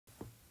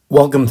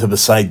Welcome to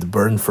Beside the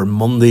Burn for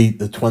Monday,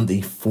 the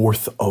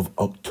 24th of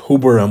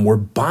October, and we're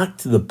back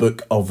to the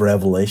book of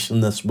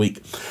Revelation this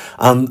week.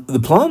 And the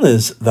plan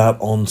is that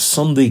on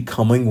Sunday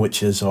coming,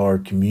 which is our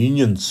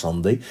Communion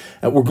Sunday,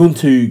 we're going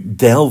to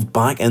delve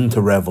back into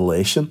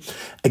Revelation.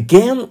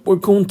 Again, we're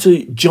going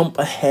to jump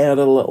ahead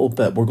a little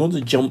bit. We're going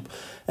to jump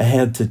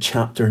ahead to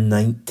chapter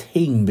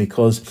 19,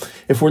 because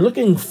if we're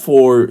looking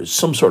for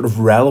some sort of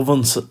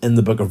relevance in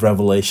the book of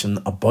Revelation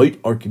about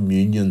our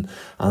communion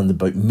and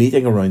about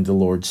meeting around the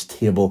Lord's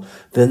table,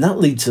 then that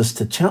leads us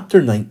to chapter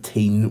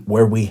 19,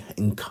 where we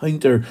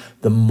encounter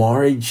the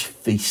marriage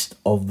feast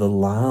of the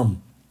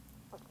Lamb.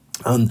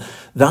 And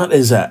that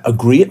is a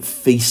great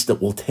feast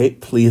that will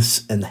take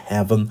place in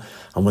heaven.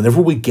 And whenever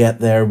we get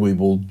there, we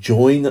will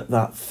join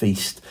that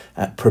feast,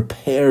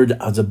 prepared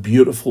as a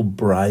beautiful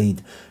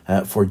bride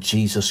for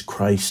Jesus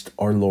Christ,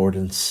 our Lord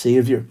and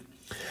Saviour.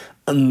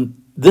 And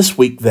this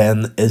week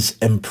then is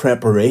in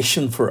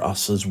preparation for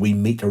us as we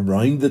meet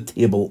around the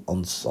table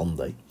on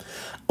Sunday.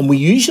 And we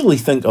usually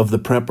think of the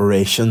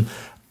preparation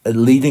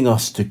leading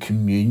us to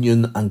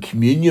communion, and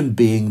communion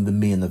being the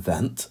main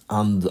event,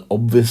 and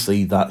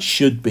obviously that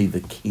should be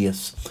the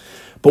case.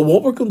 But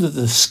what we're going to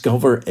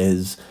discover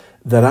is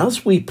that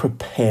as we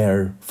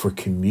prepare for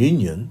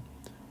communion,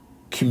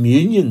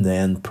 communion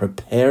then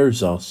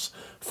prepares us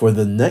for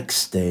the next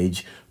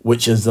stage,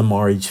 which is the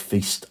marriage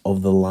feast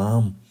of the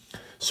Lamb.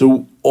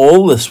 So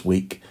all this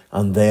week,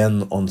 and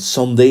then on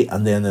Sunday,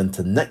 and then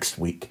into next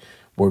week,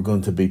 we're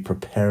going to be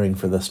preparing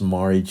for this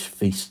marriage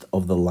feast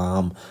of the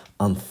Lamb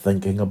and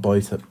thinking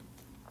about it.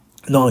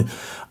 Now,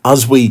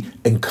 as we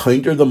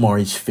encounter the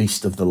marriage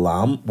feast of the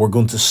Lamb, we're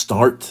going to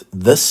start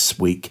this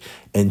week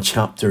in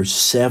chapters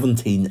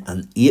 17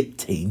 and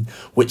 18,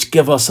 which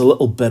give us a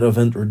little bit of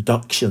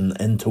introduction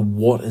into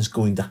what is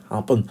going to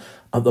happen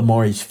at the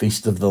marriage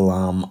feast of the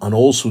Lamb, and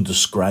also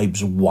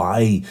describes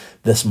why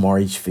this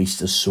marriage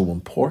feast is so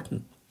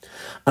important.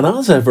 And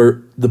as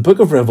ever, the book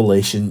of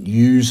Revelation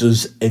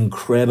uses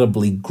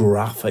incredibly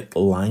graphic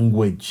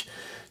language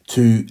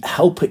to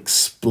help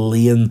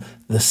explain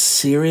the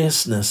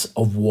seriousness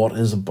of what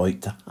is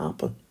about to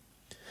happen.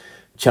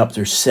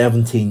 Chapters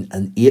 17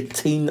 and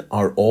 18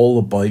 are all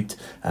about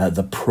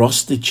the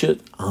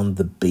prostitute and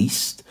the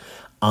beast.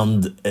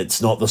 And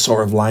it's not the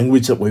sort of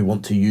language that we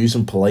want to use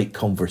in polite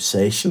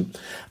conversation.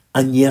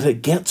 And yet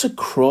it gets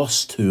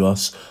across to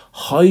us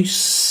how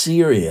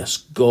serious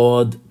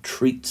God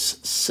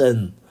treats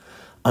sin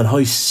and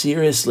how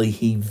seriously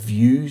he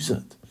views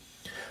it.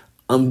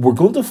 And we're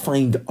going to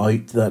find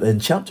out that in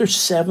chapters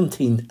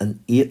 17 and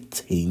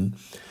 18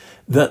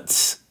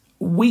 that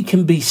we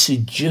can be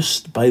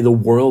seduced by the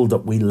world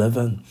that we live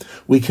in.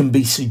 We can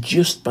be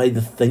seduced by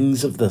the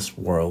things of this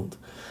world.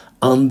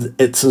 And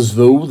it's as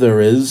though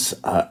there is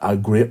a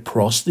great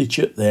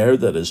prostitute there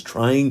that is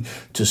trying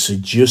to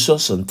seduce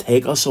us and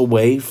take us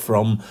away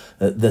from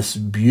this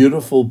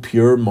beautiful,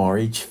 pure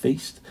marriage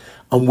feast.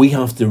 And we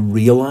have to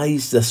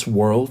realize this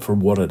world for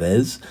what it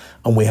is.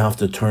 And we have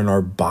to turn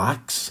our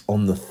backs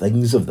on the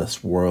things of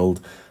this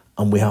world.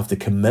 And we have to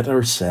commit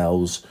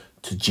ourselves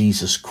to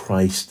Jesus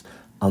Christ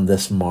and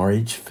this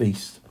marriage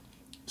feast.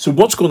 So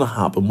what's going to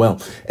happen?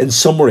 Well, in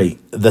summary,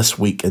 this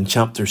week in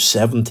chapters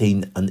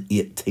 17 and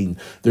 18,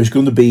 there's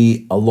going to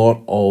be a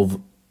lot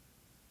of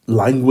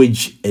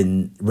language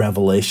in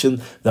Revelation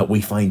that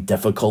we find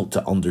difficult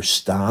to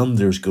understand.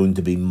 There's going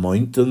to be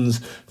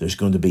mountains, there's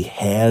going to be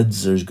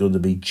heads, there's going to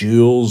be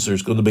jewels,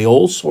 there's going to be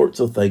all sorts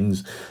of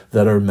things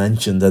that are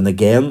mentioned. And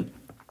again,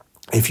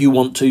 if you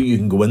want to, you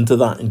can go into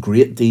that in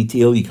great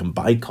detail. You can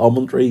buy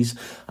commentaries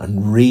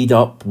and read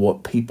up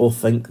what people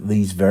think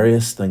these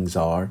various things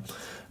are.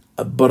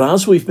 But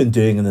as we've been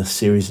doing in this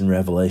series in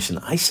Revelation,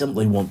 I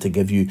simply want to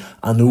give you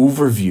an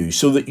overview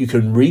so that you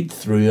can read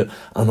through it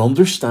and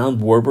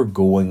understand where we're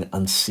going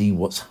and see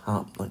what's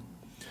happening.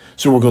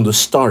 So we're going to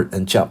start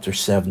in chapter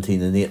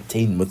 17 and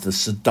 18 with the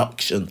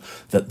seduction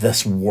that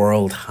this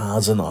world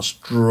has in us,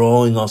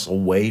 drawing us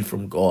away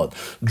from God,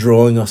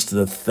 drawing us to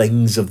the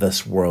things of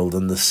this world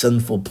and the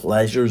sinful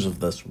pleasures of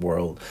this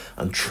world,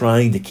 and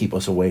trying to keep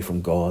us away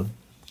from God.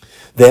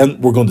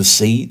 Then we're going to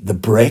see the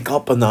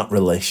breakup in that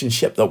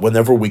relationship, that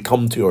whenever we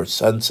come to our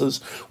senses,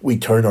 we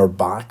turn our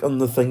back on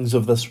the things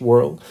of this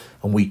world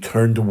and we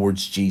turn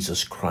towards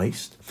Jesus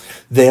Christ.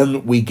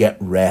 Then we get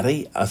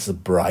ready as the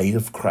bride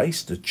of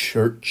Christ, the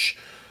church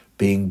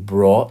being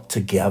brought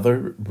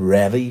together,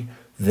 ready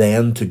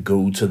then to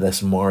go to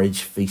this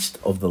marriage feast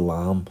of the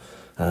Lamb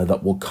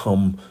that will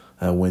come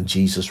when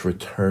Jesus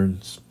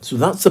returns. So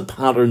that's the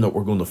pattern that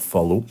we're going to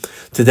follow.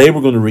 Today we're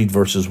going to read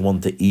verses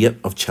 1 to 8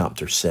 of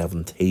chapter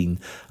 17,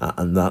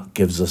 and that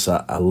gives us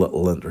a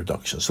little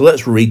introduction. So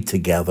let's read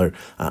together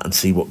and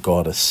see what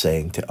God is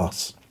saying to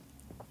us.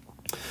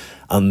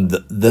 And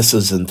this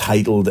is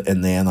entitled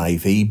in the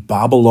NIV,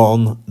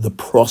 Babylon, the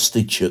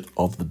prostitute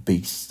of the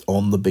beast,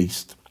 on the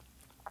beast.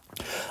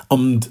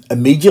 And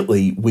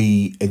immediately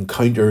we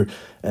encounter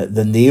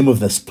the name of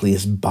this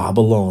place,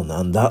 Babylon,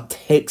 and that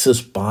takes us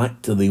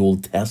back to the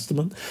Old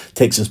Testament,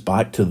 takes us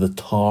back to the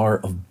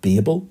Tower of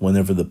Babel,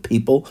 whenever the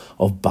people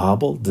of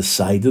Babel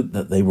decided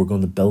that they were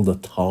going to build a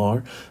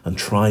tower and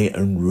try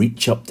and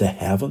reach up to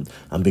heaven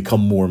and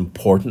become more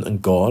important than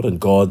God,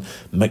 and God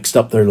mixed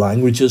up their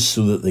languages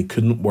so that they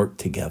couldn't work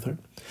together.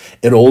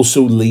 It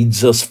also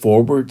leads us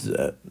forward.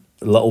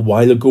 A little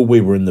while ago, we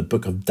were in the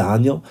book of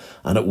Daniel,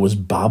 and it was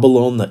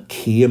Babylon that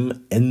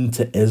came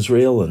into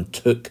Israel and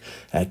took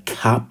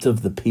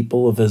captive the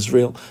people of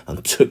Israel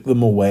and took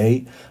them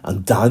away.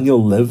 And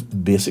Daniel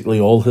lived basically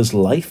all his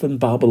life in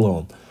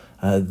Babylon,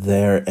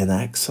 there in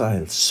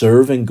exile,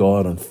 serving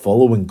God and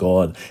following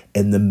God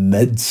in the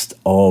midst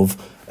of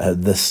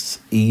this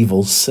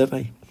evil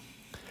city.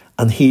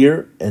 And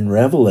here in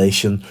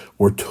Revelation,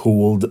 we're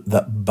told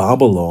that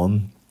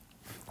Babylon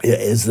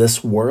is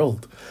this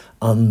world.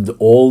 And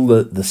all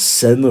the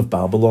sin of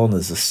Babylon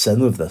is the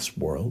sin of this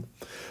world.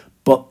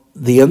 But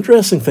the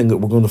interesting thing that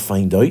we're going to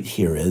find out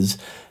here is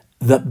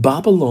that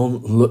Babylon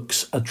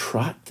looks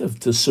attractive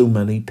to so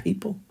many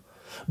people.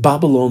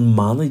 Babylon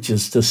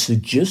manages to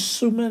seduce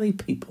so many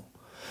people.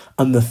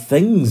 And the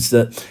things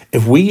that,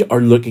 if we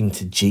are looking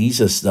to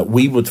Jesus, that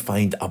we would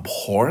find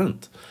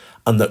abhorrent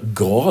and that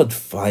God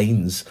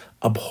finds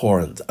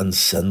abhorrent and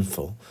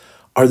sinful,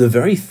 are the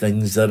very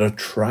things that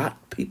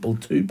attract people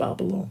to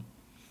Babylon.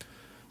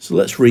 So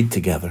let's read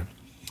together.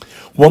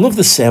 One of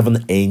the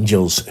 7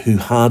 angels who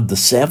had the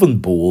 7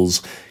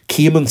 bowls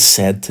came and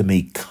said to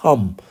me,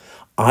 "Come,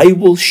 I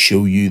will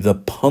show you the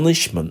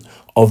punishment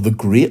of the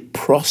great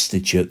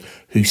prostitute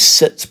who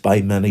sits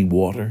by many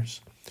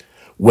waters.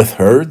 With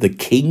her the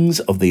kings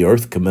of the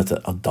earth committed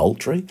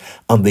adultery,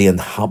 and the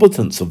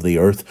inhabitants of the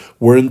earth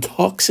were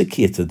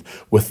intoxicated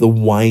with the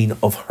wine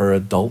of her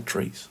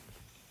adulteries."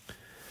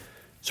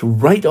 So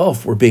right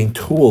off, we're being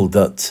told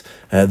that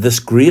this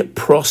great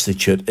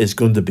prostitute is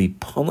going to be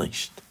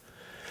punished.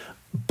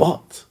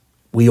 But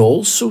we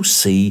also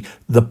see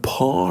the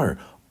power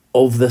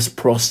of this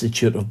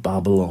prostitute of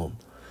Babylon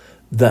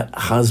that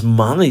has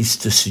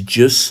managed to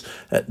seduce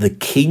the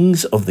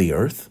kings of the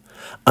earth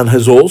and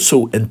has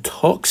also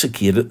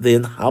intoxicated the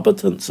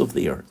inhabitants of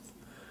the earth.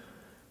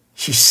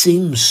 She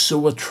seems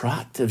so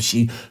attractive.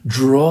 She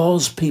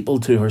draws people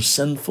to her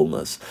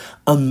sinfulness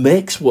and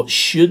makes what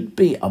should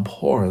be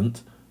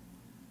abhorrent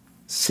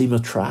seem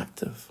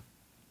attractive.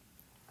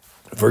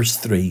 Verse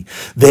 3,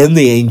 "Then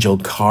the angel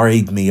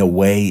carried me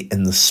away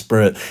in the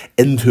spirit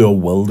into a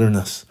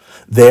wilderness.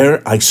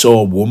 There I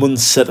saw a woman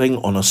sitting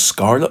on a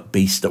scarlet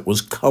beast that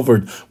was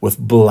covered with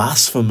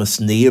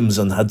blasphemous names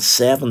and had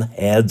 7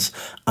 heads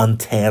and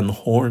 10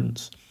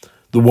 horns.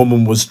 The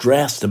woman was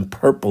dressed in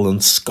purple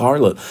and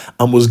scarlet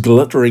and was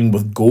glittering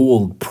with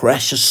gold,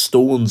 precious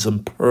stones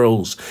and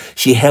pearls.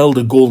 She held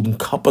a golden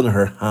cup in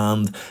her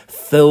hand,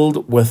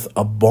 filled with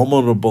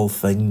abominable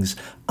things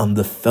and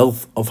the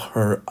filth of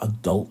her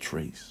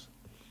adulteries."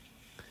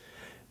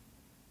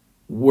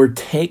 We're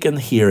taken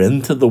here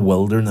into the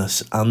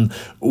wilderness and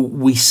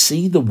we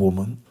see the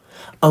woman.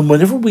 And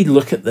whenever we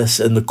look at this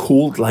in the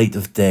cold light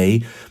of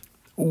day,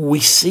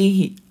 we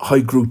see how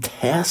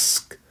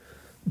grotesque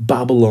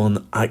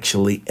Babylon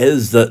actually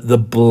is, that the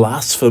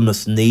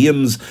blasphemous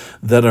names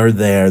that are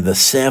there, the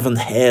 7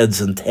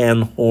 heads and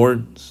 10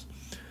 horns.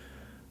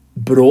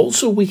 But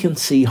also we can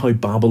see how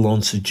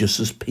Babylon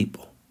seduces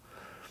people.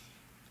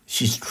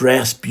 She's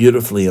dressed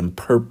beautifully in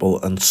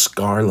purple and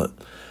scarlet.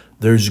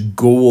 There's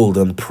gold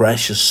and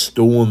precious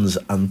stones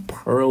and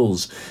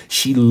pearls.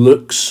 She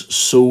looks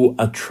so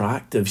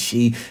attractive.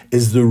 She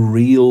is the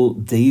real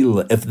deal.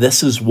 If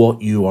this is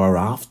what you are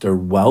after,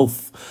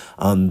 wealth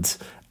and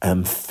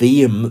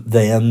fame,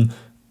 then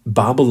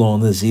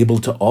Babylon is able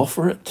to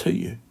offer it to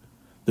you.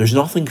 There's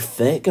nothing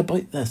fake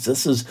about this.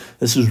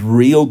 This is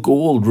real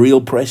gold,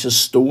 real precious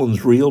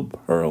stones, real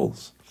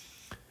pearls.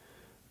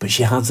 But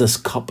she has this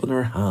cup in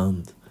her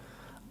hand,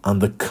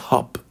 and the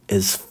cup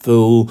is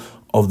full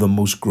of the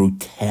most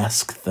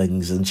grotesque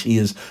things, and she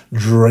is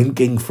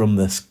drinking from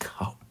this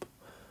cup.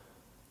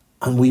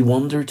 And we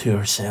wonder to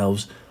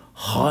ourselves,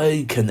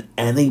 how can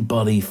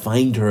anybody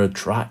find her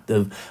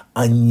attractive?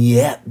 And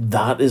yet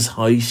that is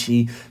how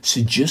she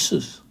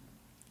seduces.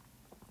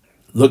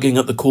 Looking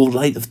at the cold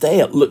light of day,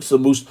 it looks the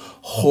most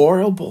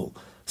horrible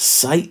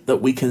sight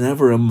that we can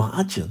ever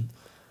imagine.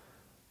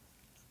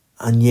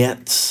 And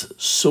yet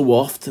so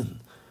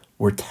often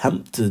we're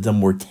tempted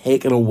and we're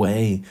taken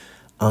away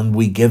and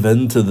we give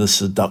in to the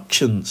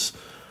seductions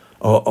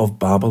of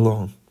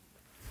Babylon.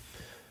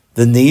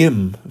 The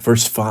name,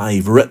 verse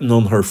 5, written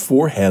on her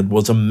forehead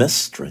was a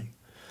mystery.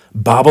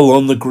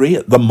 Babylon the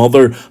Great, the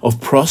mother of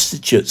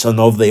prostitutes and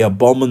of the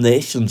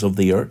abominations of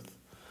the earth.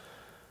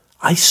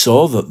 I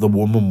saw that the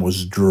woman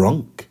was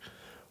drunk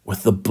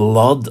with the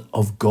blood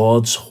of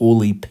God's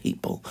holy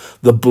people,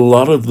 the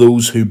blood of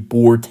those who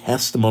bore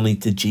testimony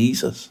to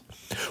Jesus.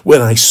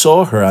 When I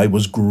saw her, I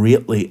was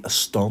greatly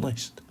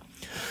astonished.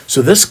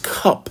 So this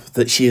cup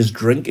that she is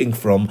drinking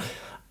from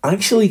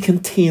actually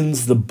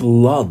contains the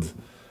blood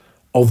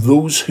of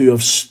those who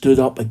have stood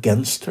up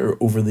against her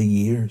over the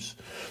years,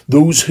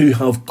 those who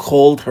have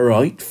called her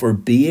out for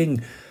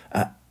being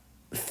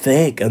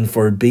fake and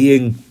for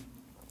being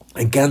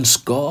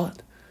against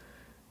God.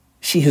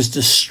 She has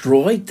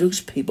destroyed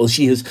those people.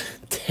 She has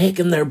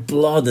taken their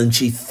blood, and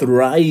she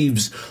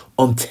thrives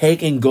on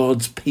taking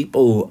God's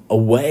people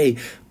away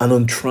and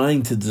on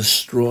trying to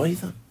destroy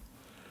them.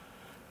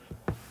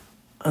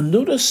 And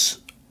notice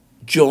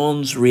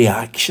John's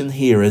reaction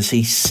here as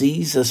he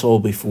sees this all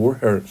before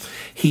her.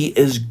 He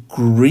is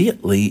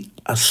greatly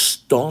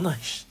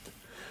astonished.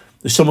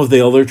 Some of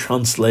the other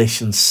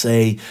translations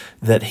say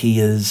that he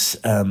is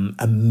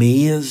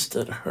amazed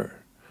at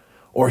her,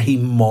 or he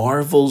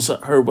marvels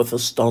at her with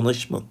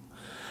astonishment.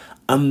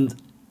 And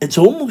it's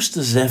almost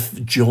as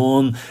if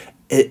John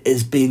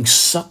is being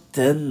sucked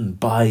in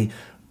by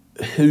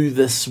who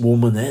this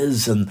woman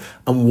is and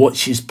what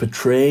she's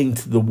portraying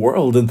to the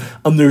world.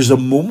 And there's a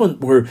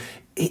moment where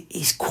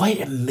he's quite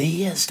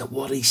amazed at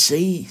what he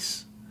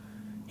sees.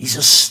 He's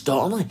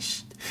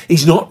astonished.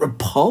 He's not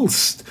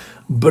repulsed,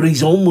 but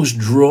he's almost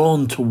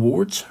drawn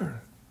towards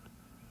her.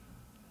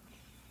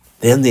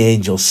 Then the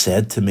angel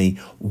said to me,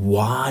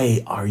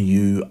 "Why are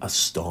you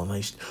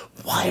astonished?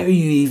 Why are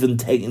you even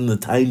taking the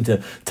time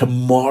to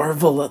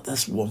marvel at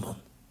this woman?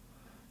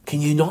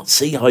 Can you not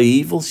see how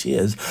evil she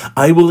is?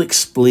 I will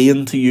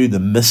explain to you the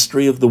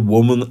mystery of the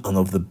woman and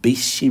of the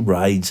beast she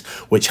rides,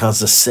 which has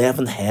the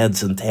 7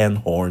 heads and 10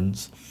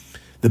 horns.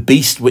 The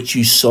beast which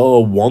you saw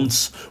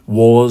once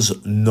was,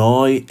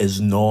 now is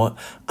not,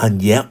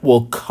 and yet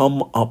will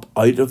come up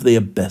out of the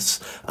abyss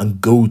and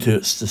go to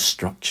its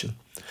destruction.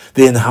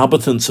 The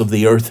inhabitants of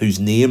the earth whose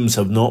names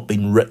have not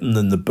been written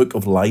in the book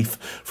of life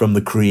from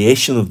the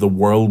creation of the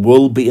world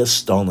will be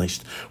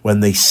astonished when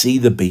they see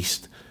the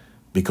beast,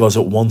 because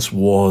it once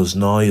was,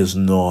 now is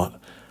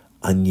not,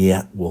 and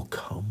yet will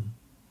come."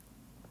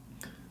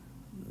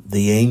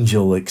 The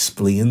angel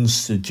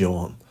explains to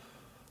John,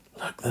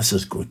 look, this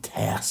is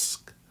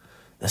grotesque.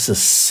 This is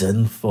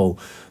sinful.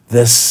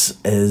 This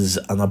is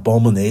an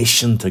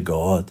abomination to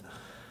God.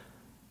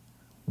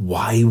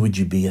 Why would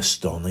you be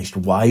astonished?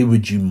 Why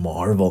would you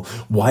marvel?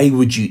 Why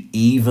would you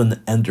even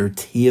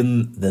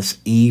entertain this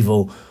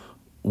evil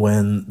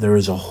when there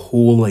is a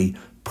holy,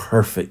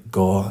 perfect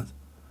God?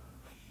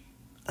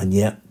 And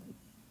yet,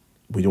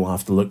 we don't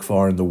have to look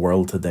far in the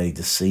world today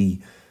to see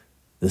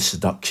the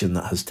seduction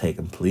that has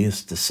taken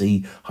place, to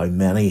see how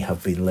many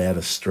have been led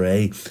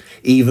astray,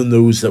 even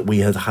those that we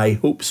had high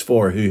hopes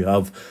for, who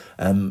have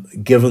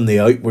given the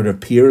outward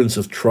appearance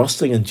of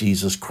trusting in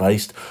Jesus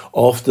Christ,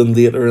 often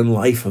later in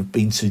life have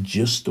been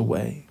seduced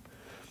away.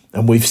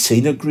 And we've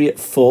seen a great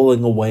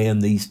falling away in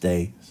these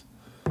days.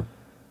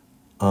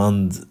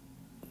 And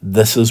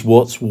this is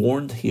what's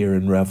warned here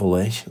in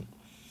Revelation.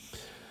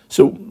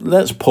 So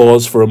let's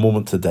pause for a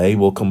moment today.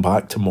 We'll come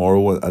back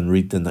tomorrow and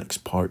read the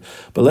next part.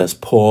 But let's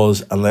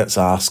pause and let's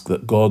ask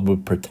that God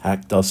would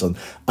protect us and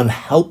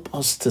help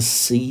us to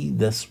see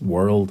this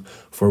world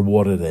for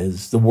what it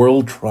is. The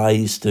world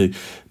tries to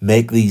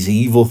make these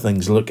evil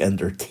things look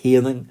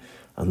entertaining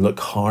and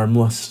look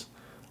harmless.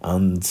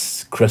 And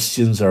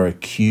Christians are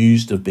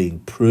accused of being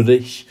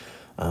prudish,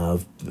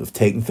 of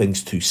taking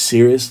things too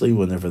seriously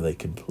whenever they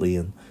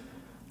complain.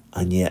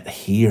 And yet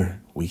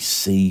here we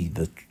see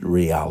the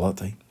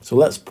reality. So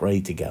let's pray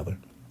together.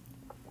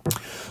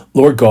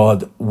 Lord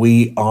God,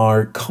 we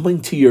are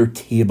coming to your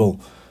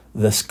table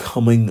this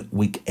coming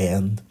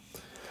weekend,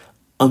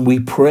 and we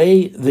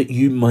pray that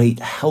you might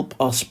help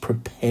us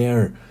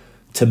prepare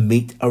to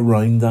meet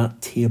around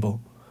that table,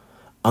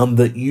 and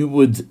that you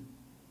would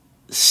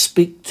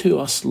speak to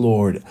us,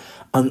 Lord,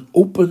 and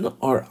open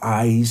our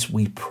eyes,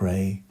 we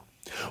pray.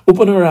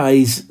 Open our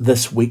eyes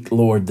this week,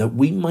 Lord, that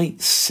we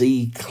might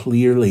see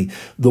clearly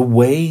the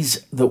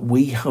ways that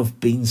we have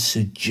been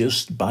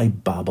seduced by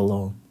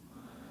Babylon.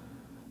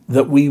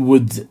 That we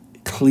would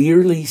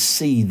clearly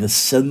see the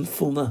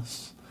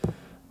sinfulness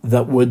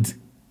that would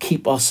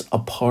keep us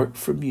apart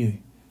from you.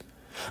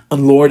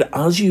 And Lord,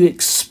 as you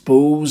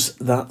expose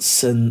that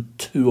sin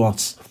to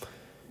us,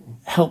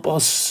 help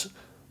us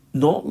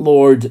not,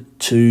 Lord,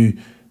 to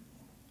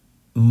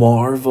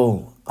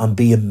marvel and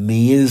be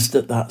amazed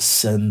at that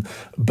sin,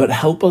 but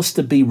help us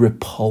to be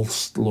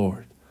repulsed,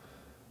 Lord.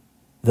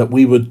 That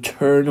we would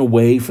turn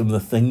away from the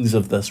things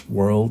of this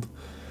world,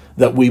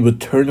 that we would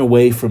turn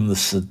away from the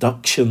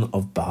seduction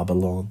of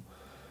Babylon,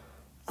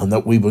 and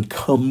that we would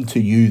come to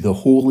you, the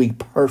holy,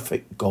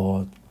 perfect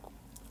God,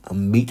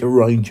 and meet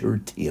around your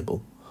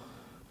table.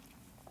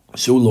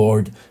 So,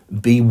 Lord,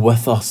 be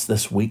with us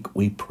this week,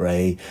 we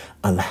pray,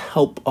 and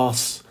help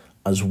us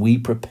as we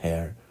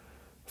prepare,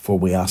 for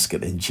we ask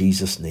it in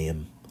Jesus'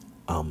 name.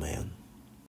 Amen.